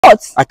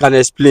What? I can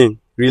explain.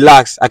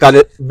 Relax.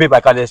 Babe, I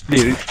can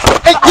explain.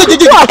 Hey,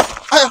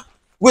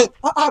 What? wait,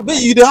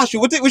 babe, you the hash.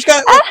 Which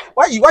kind?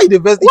 Why you the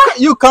best?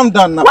 You calm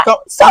down now.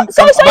 So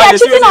you're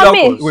cheating on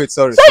me? Wait,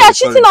 sorry. So you're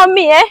cheating on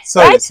me, eh?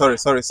 Sorry, right? sorry.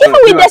 Even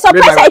with the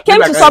surprise I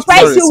came to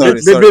surprise you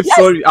with. Babe,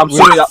 sorry. I'm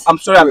sorry.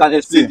 I can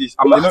explain this.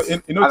 I can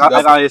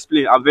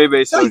explain. I'm very,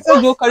 very sorry.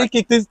 Go carry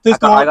cake. I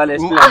can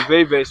explain. I'm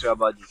very, very sorry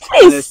about this. I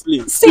can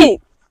explain.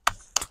 See,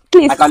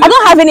 please. I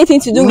don't have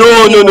anything to do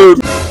with you. No.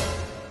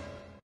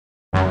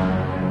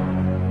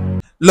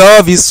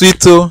 Love is sweet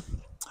too.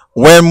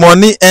 When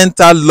money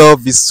enter,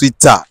 love is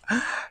sweeter.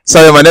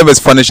 Sorry, my name is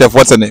Funny Chef.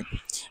 What's your name?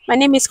 My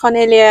name is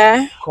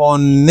Cornelia.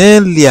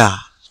 Cornelia.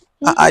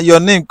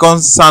 Your name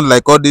can't sound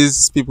like all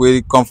these people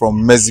who come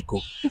from Mexico.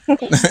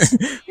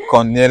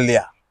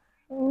 Cornelia.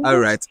 All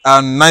right.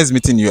 Nice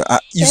meeting you.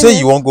 You say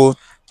you won't go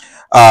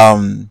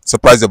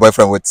surprise your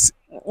boyfriend with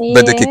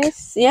birthday cake.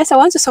 Yes, I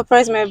want to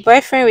surprise my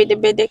boyfriend with the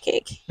birthday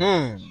cake.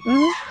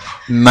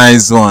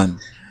 Nice one.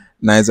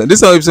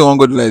 This one won't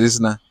go do like this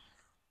now.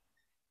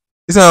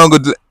 This one won't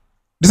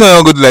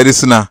go do like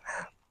this now.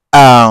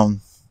 How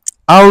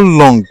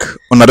long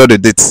on the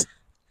date?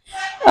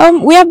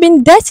 We have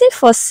been dating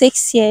for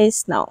 6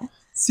 years now.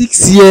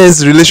 6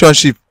 years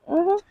relationship.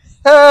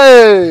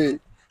 Hey!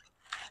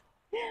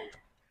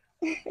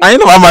 I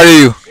know I'll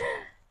marry you.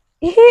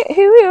 He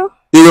will.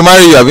 He will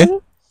marry you, Abby?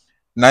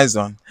 Nice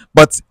one.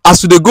 But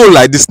as they go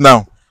like this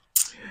now,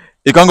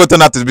 you can't go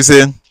turn out to be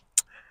saying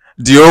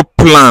the whole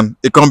plan,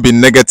 it can't be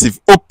negative.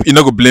 Hope you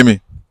not go blame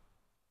me.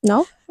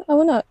 No, I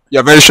will not.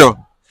 You're very sure?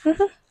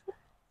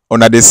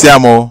 Una de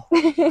siamo.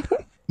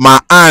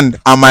 My hand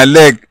and my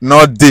leg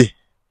not day.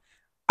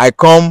 I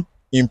come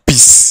in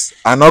peace.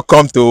 I not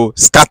come to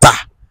scatter.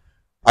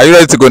 Are you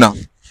ready to go now?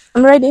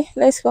 I'm ready.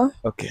 Let's go.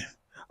 Okay.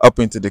 Up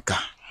into the car.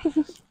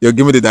 You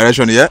give me the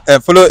direction, yeah?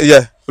 Follow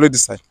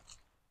this side.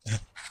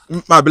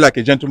 I'll be like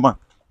a gentleman.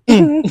 As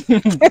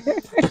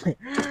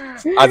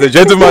a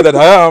gentleman that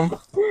I am.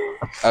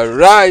 All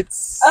right.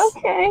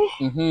 Okay.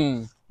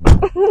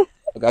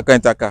 Okay, I can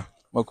enter car.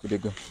 Where could they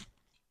go?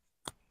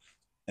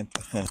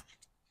 Enter.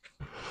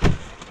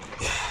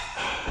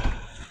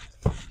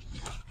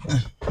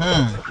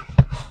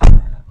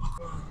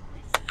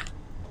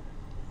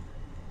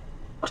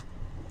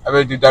 I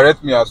mean, you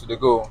direct me as they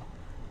go.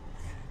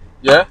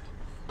 Yeah?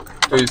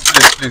 Please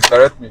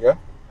direct me, yeah?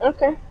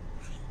 Okay.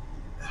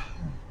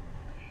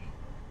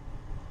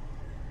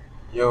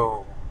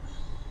 Yo.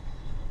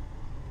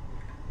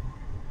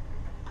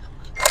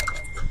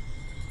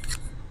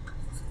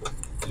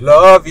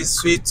 Love is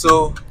sweet,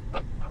 so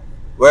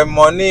when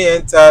money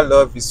enter,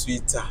 love is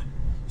sweeter.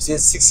 You say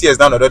 6 years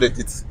now, not did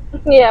it.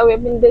 Yeah,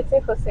 we've been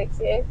dating for 6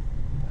 years.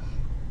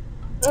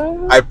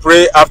 I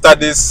pray after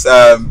this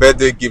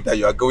birthday gift that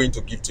you are going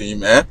to give to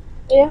him, eh?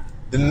 Yeah.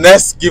 The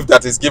next gift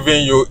that is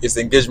giving you is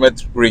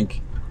engagement ring.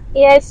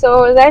 Yeah,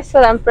 so that's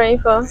what I'm praying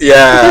for.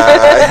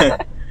 Yeah.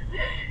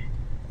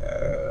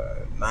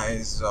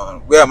 Nice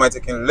one. Where am I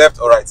taking? Left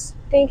or right?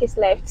 I think it's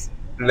left.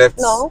 Left.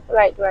 No,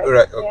 right. Right.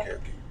 Okay. Yeah.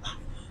 Okay.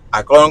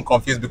 I can't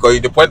confuse because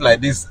you the point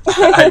like this.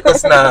 I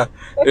just now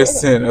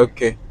listen.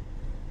 Okay.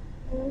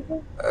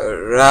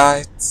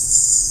 Right.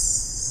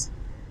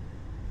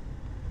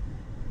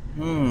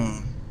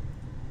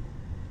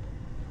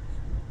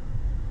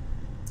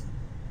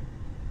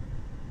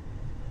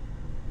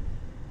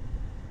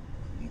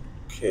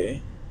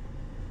 Okay.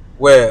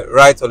 Where?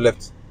 Right or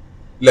left?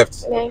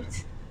 Left.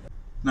 Left.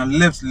 Now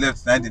left.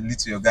 Now they lead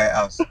to your guy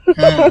house.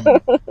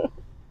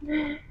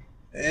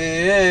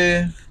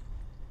 Hey.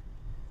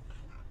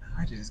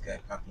 Why did this guy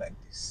park like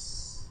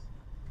this?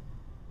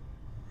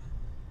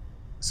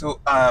 So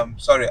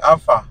sorry, how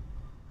far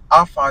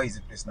is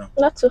the place now?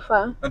 Not too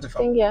far. Not too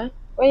far. I think, yeah.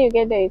 When you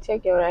get there, you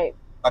take your right.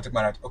 I'll take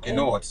my right. Okay,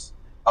 know what?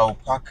 I'll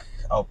park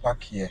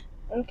here.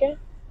 Okay.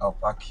 I'll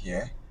park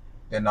here.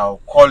 Then I'll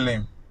call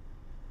him.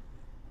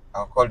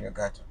 I'll call your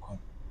guy to come.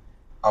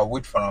 I'll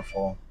wait for him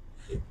for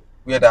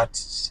where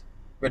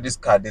this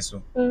car is.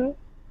 So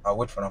I'll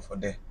wait for him for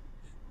there.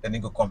 Then he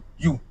go come.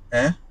 You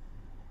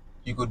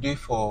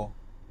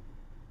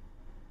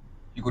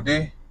go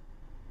there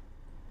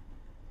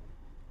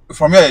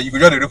from here. You go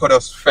just record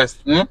us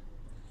first. From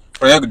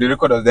here, you go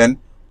record us. Then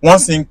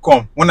once he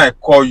come, when I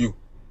call you,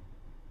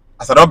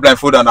 as I don't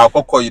blindfold and I'll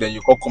call you. Then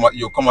you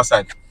come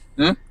outside.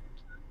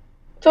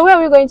 So where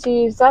are we going to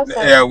use that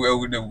side? Yeah,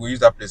 we'll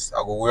use that place.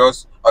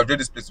 I'll do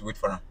this place to wait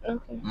for him.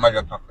 Okay. Might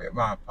just park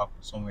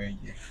somewhere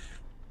here.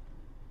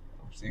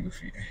 See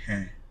if you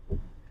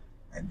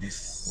like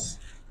this.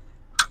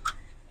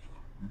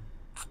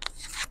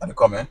 Are they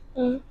come, eh?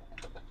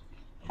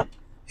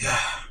 Yeah.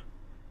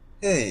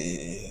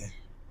 Hey.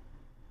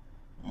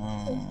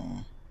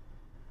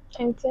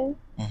 18.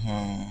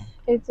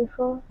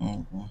 84.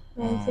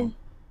 19.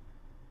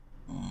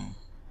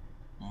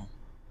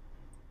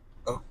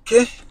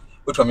 Okay.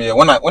 Wait for me here.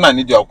 When I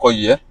need you, I'll call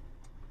you, yeah?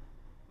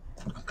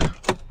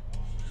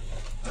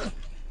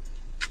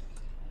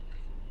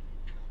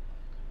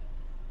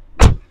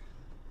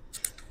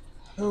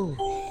 Oh.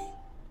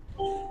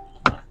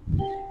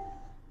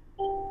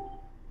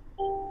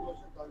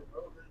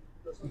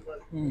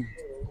 Hmm.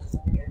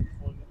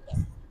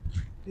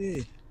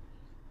 Hey.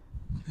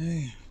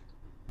 Hey.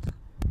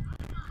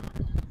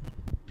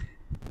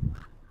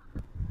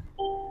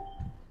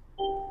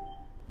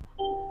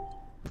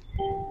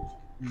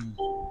 Hmm.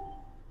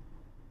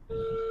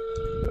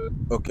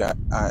 Okay, I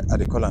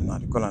dey call her now. I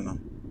dey call her now.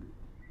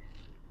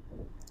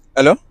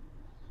 Hello?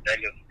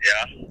 Hello.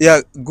 Yeah.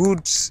 Yeah,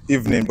 good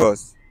evening,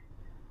 boss.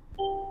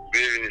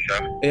 Good evening,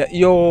 sir. Yeah,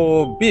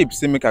 your babe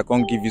say make I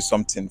come give you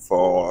something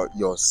for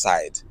your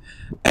side.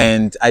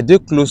 And I dey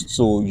close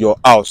to your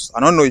house. I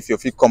don't know if you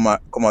fit come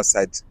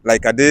outside.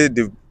 Like I did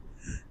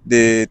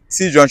the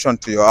T junction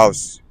to your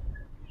house.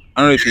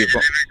 I don't know if you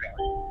come.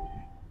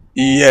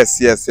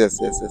 Yes.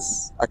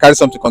 I carry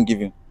something come give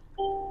you.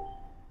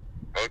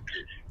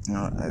 Okay.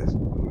 No,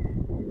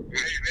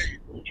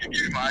 You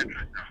give my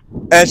address now.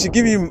 and she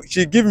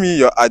give me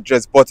your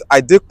address, but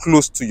I dey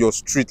close to your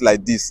street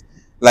like this,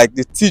 like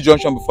the T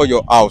junction before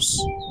your house.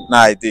 Nah,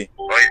 I dey.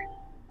 Okay,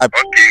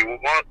 we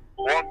walk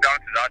down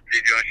to that T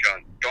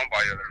junction. Turn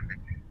by your left.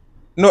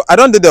 No, I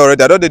don't did there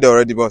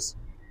already, boss.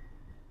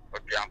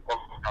 Okay, I'm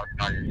coming out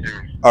now. You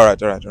see me? All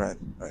right.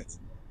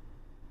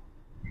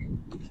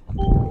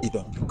 He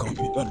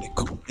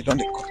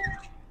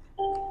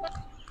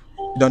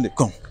don't dey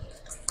come.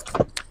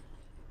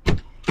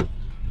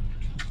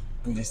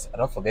 Please, I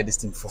don't forget this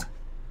thing for.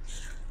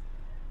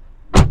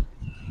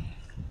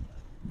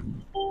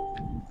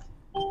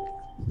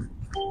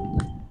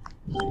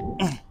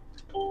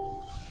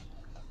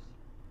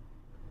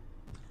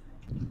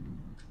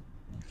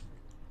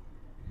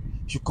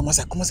 You come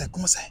outside. Come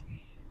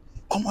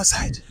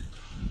outside.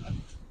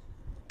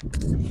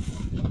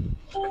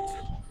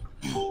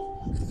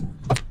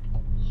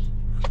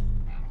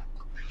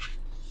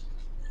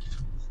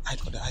 Hide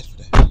for there.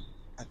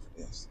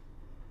 Yes.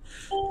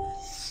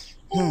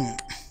 Okay.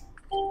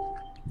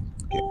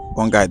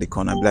 One guy at the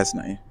corner, bless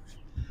now.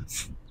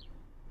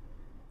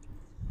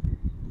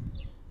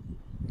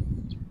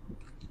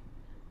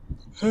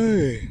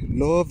 Hey,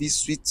 love is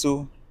sweet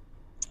too.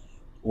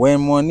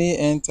 When money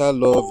enter,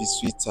 love is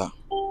sweeter.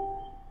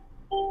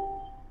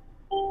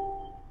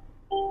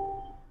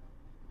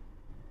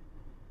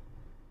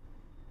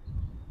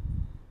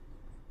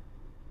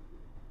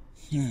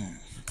 Yeah.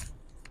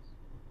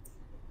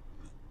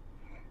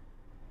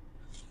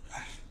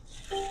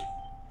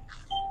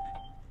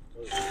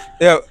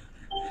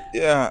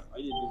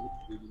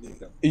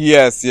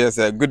 Yes.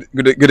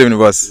 Good evening,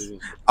 boss.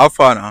 How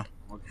far now?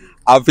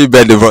 Happy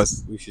birthday,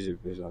 boss. Wish you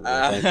the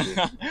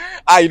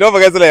best. You don't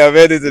forget to like your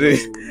birthday today.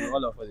 No,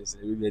 all of us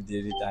celebrate birthday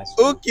every time.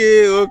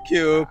 Okay.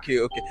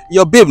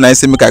 Your babe now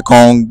say make I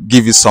come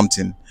give you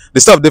something. The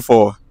stuff there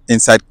for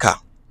inside car.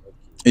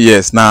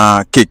 Yes,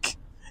 nah, cake.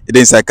 It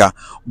inside car.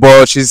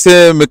 But she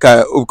say make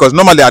I, because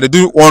normally I dey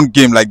do one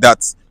game like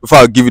that before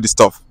I give you the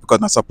stuff, because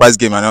na surprise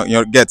game and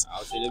you get. I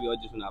will say maybe all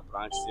this one are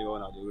pranks, see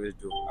one of the ways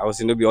do. I will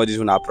say maybe all this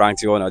one are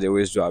pranks, see one of the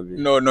ways do.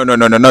 No, not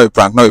a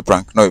prank. I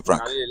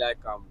really like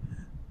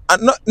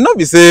And no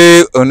be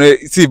say, oh no,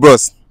 see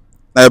bros,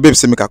 now your babe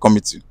say make I come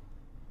meet you.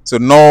 So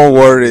no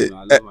worry.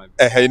 I love my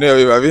babe. You know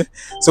your baby.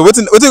 So what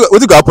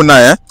go happen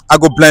now? I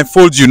go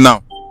blindfold you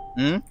now.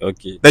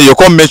 Okay. Then you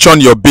come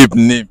mention your babe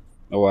name.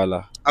 No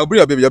wala. I'll bring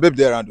your babe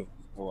there around. No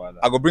wala.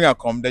 I go bring her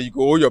come. Then you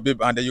go hold your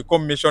babe and then you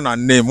come mention her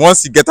name.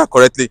 Once you get her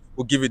correctly,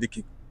 we'll give you the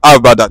cake. How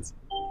about that?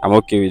 I'm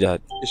okay with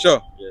that. You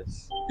sure?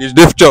 Yes. It's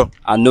deaf sure.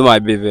 I know my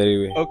babe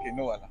very well. Okay,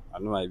 no wala. I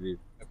know my babe.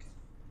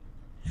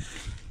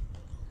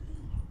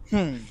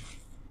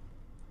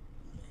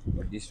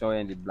 But this one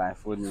and the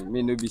blindfold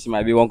me no be see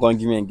my babe won't come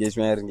give me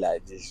engagement ring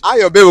like this. How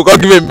your babe will come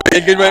give him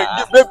engagement?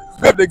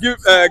 Babe, they give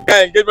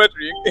guy engagement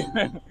ring.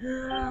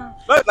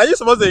 Now you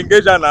supposed to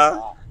engage her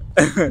now.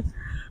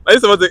 Now you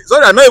supposed to.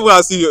 Sorry, I'm not even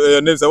asking you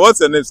your name. So what's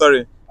your name?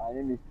 Sorry. My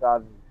name is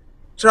Travis.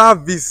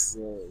 Travis.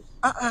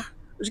 Yes.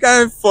 Which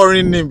kind of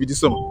foreign name be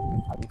this one?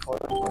 I'm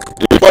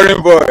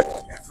Foreign boy.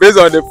 Based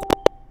on the.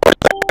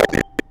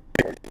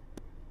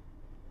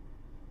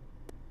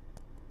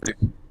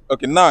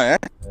 Okay, now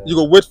you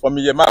go wait for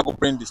me. Yeah, I go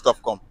bring the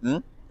stuff come.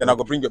 Then I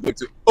go bring your babe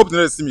to. Hope you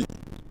know to see me.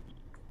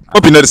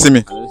 Hope you know to see me.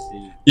 I don't see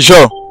you. You sure?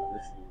 I don't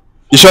see you.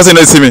 You sure say you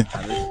know to see me?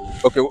 I don't see you.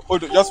 Okay,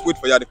 hold on, just wait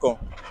for you to come.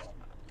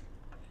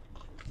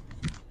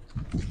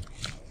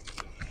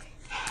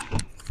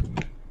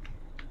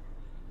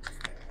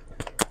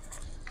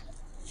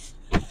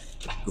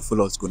 Go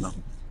follow us, go now.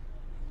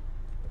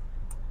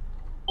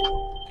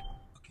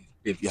 Okay,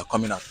 babe, you are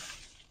coming out.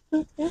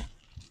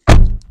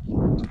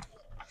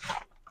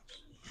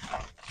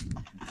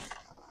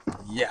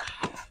 Yeah.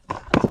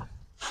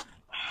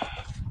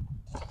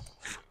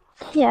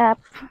 Yep.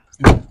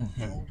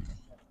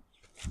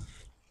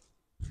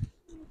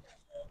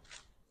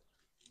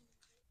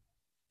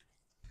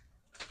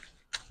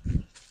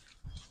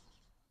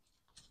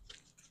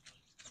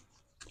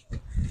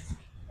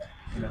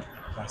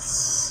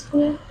 Yes.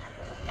 Yeah.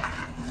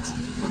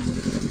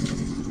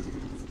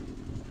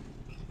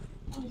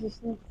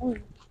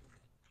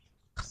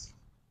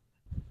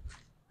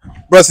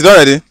 Bros, you not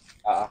ready?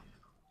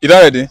 You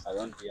not ready? I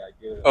don't think I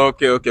get it.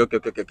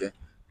 Okay.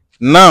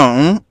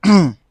 Now,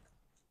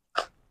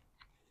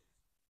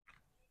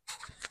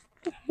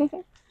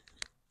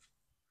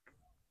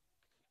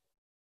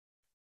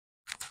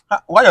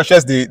 Why your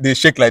chest they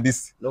shake like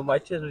this? No, my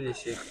chest really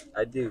shake.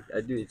 I do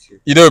it too.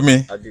 You know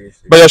me. I do it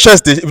too. But your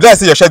chest, if I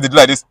see your chest, they do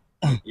like this.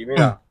 You mean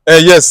that?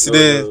 Yes, No,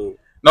 they. no.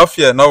 No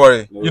fear, no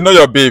worry. No. You know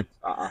your babe,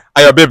 Uh-uh.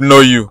 and your babe know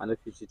you. I know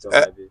fit it on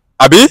my babe.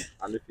 Abi?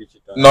 I know fit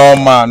it on. No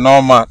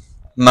man.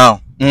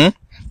 Now,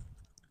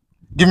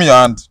 give me your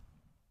hand.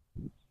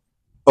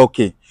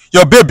 Okay,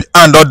 your babe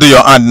hand don't do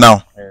your hand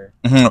now.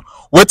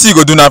 What you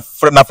go do now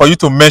for you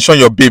to mention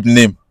your babe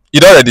name? You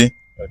don't ready?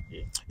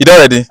 Okay. You don't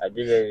ready? I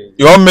did very.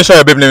 You want to mention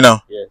your babe name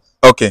now? Yes.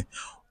 Okay.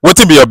 What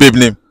will be your babe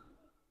name?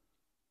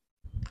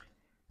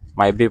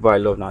 My babe I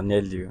love now,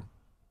 Nelly.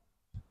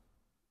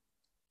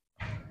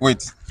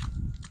 Wait.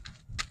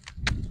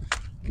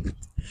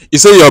 You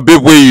say your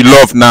babe where you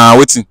love now.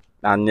 Waiting.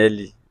 Now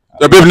Nelly.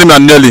 Your babe name is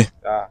Nelly.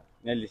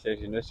 Nelly says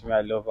she knows me.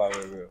 I love her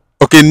very well.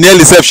 Okay,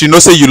 Nelly said she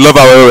knows say you love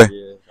her very well.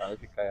 Yes. I don't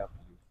think I have to.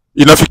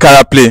 You know if you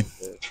carry play. Yes.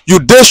 You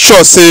dey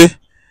sure say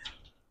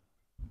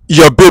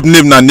your babe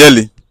name na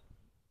Nelly.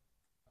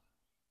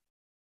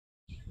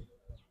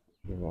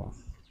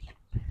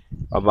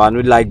 But I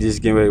don't like this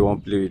game where you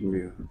won't play with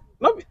me.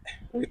 No,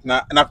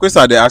 na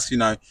question they ask you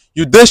now.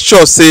 You dey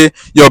sure say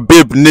your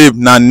babe name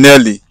na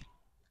Nelly.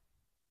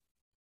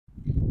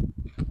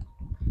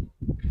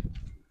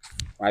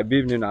 My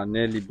babe name na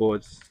Nelly,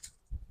 but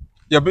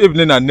your babe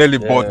name na Nelly,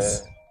 but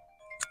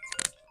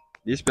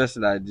this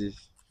person like this.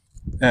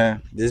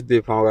 This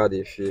babe from where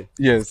they feel.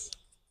 Yes.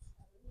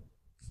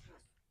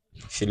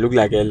 She look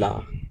like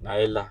Ella. Na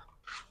Ella.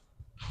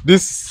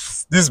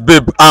 This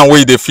babe and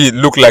way they feel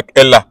look like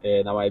Ella.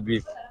 Now my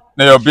babe.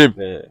 Now your babe.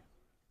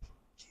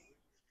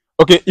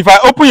 Okay, if I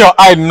open your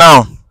eye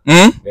now,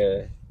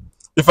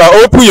 if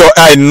I open your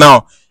eye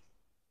now,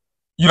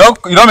 you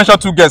don't mention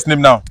two girls'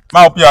 name now.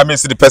 I open your eye, I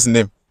see the person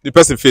name, the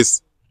person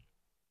face.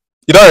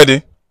 You don't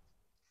ready?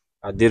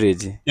 I did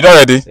ready. You don't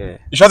ready? Yeah.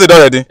 You sure they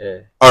don't ready? Yeah.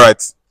 All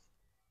right.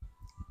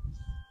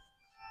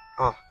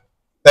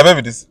 The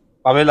baby this.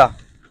 Pamela.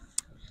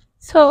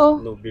 So.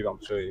 No, babe,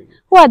 I'm sorry.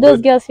 Who are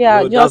those girls you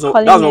are just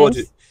calling that's not what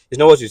you. It's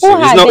not what you think.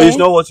 It's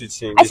not what you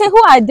think. I said,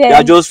 who are they? They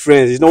are just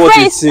friends. It's not what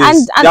you think.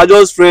 And they are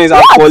just friends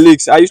and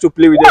colleagues. I used to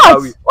play with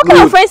them. What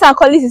kind of friends and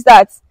colleagues is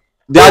that?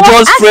 They are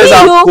just friends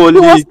and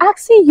colleagues. He was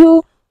asking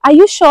you, are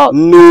you sure?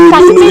 No.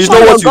 It's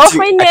not what you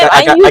think.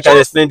 I can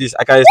explain this.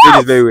 I can explain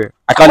this very well.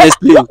 I can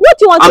explain. What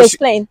do you want to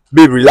explain?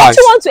 Babe, relax. What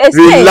do you want to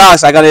explain?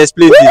 Relax. I can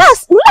explain this.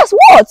 Relax.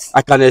 What?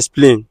 I can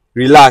explain.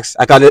 Relax.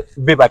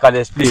 Babe, I can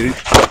explain.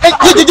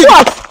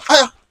 What?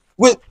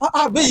 Wait,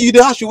 babe, you dey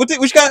ask you.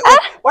 Which kind?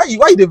 Why you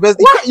the best?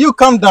 You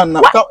calm down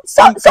now.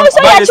 So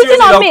you're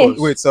cheating on me.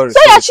 Wait, sorry. So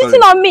you're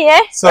cheating on me,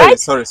 eh? Sorry. Even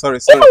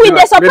with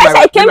the surprise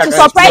I came to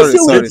surprise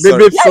you with.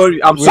 Babe,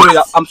 sorry. I'm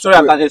sorry.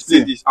 I can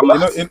explain this. I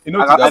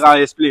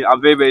can explain.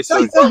 I'm very, very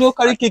sorry. Don't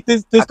carry cake.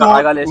 I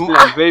can explain.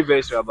 I'm very,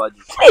 very sorry about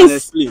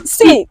this.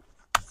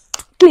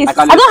 Please,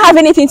 I don't have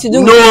anything to do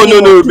with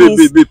it. No,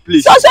 babe,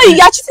 please. So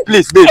you're cheating.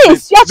 Please, babe.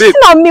 You're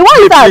cheating on me. What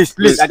is that?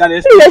 Please, I can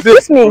explain. Please,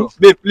 excuse me.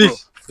 Babe,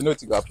 please. You know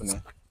what's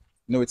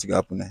going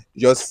to happen?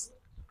 Just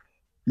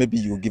maybe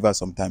you will give her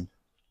some time.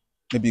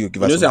 Maybe you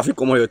give us. You know, I feel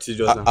come on your teeth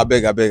just now. I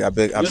beg. You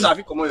know, I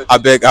feel come on your teeth. I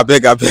beg. I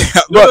beg. I'll come on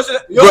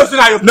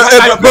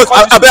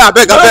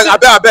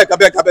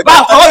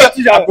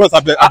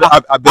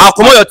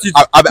your teeth.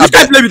 Which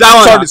can't play with that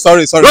one?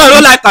 Sorry. No, I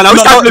don't like that.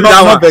 Which can't play with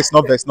that one?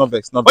 No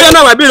vex. Oh yeah,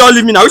 no, my bill don't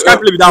leave me now. Which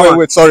can't play with that one?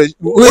 Wait, sorry.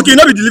 Okay, you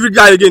know be delivery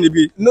guy again,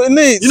 baby. No,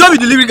 you know be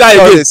delivery guy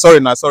again.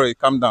 Sorry.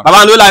 Calm down. Baba,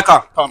 I don't like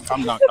her. Calm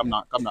down.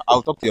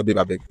 I'll talk to your babe.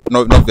 I beg.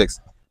 No vex.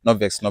 No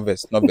vex, I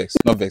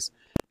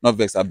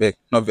beg.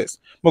 No vex.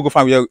 Mo go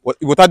find where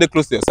without they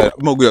close to your side.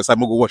 Mo go your side.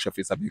 Mo go wash your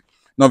face. I beg.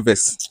 No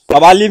vex.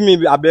 Baba, leave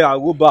me. I beg.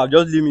 I'll go back.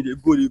 Just leave me. They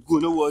go.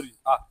 No worry.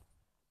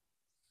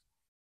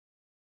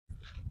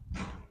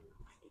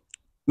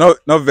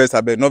 No vex. I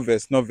beg. No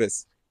vex. No.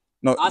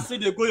 I say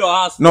they go your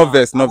house. No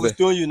vex. I will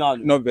stone you now.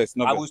 No vex.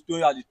 I will stone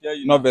you. I tell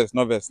you. No vex.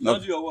 Not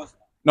do your worst.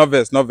 No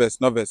vex. As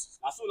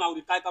soon now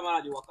the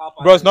camera they walk out.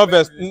 Bros, no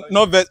vex.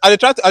 I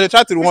try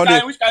to one day.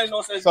 Which kind of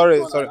nonsense?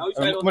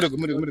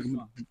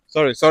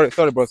 Sorry. Sorry,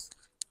 bros.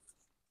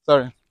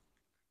 Sorry.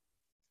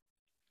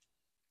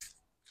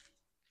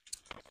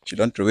 She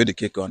don't throw away the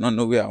cake. I don't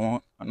know where I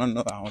want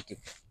it.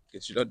 Okay,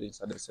 she don't do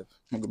inside herself.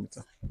 I'm gonna meet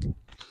her.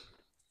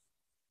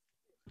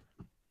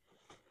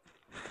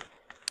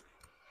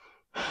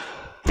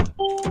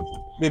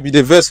 Baby,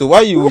 the vessel.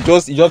 Why you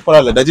just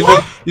para like that?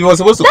 You were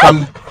supposed to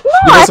come.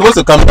 You were supposed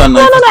to calm down.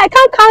 No, I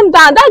can't calm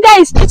down. That guy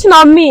is cheating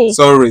on me.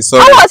 Sorry.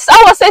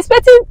 I was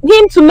expecting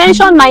him to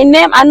mention my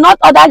name and not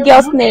other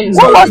girls' names.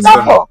 What was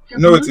that for?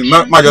 No,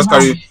 might just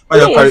carry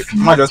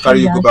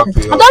you go back to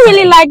your house. I don't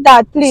really like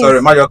that, please.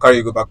 Sorry, might just carry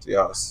you go back to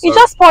your house. You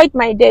just spoiled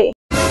my day.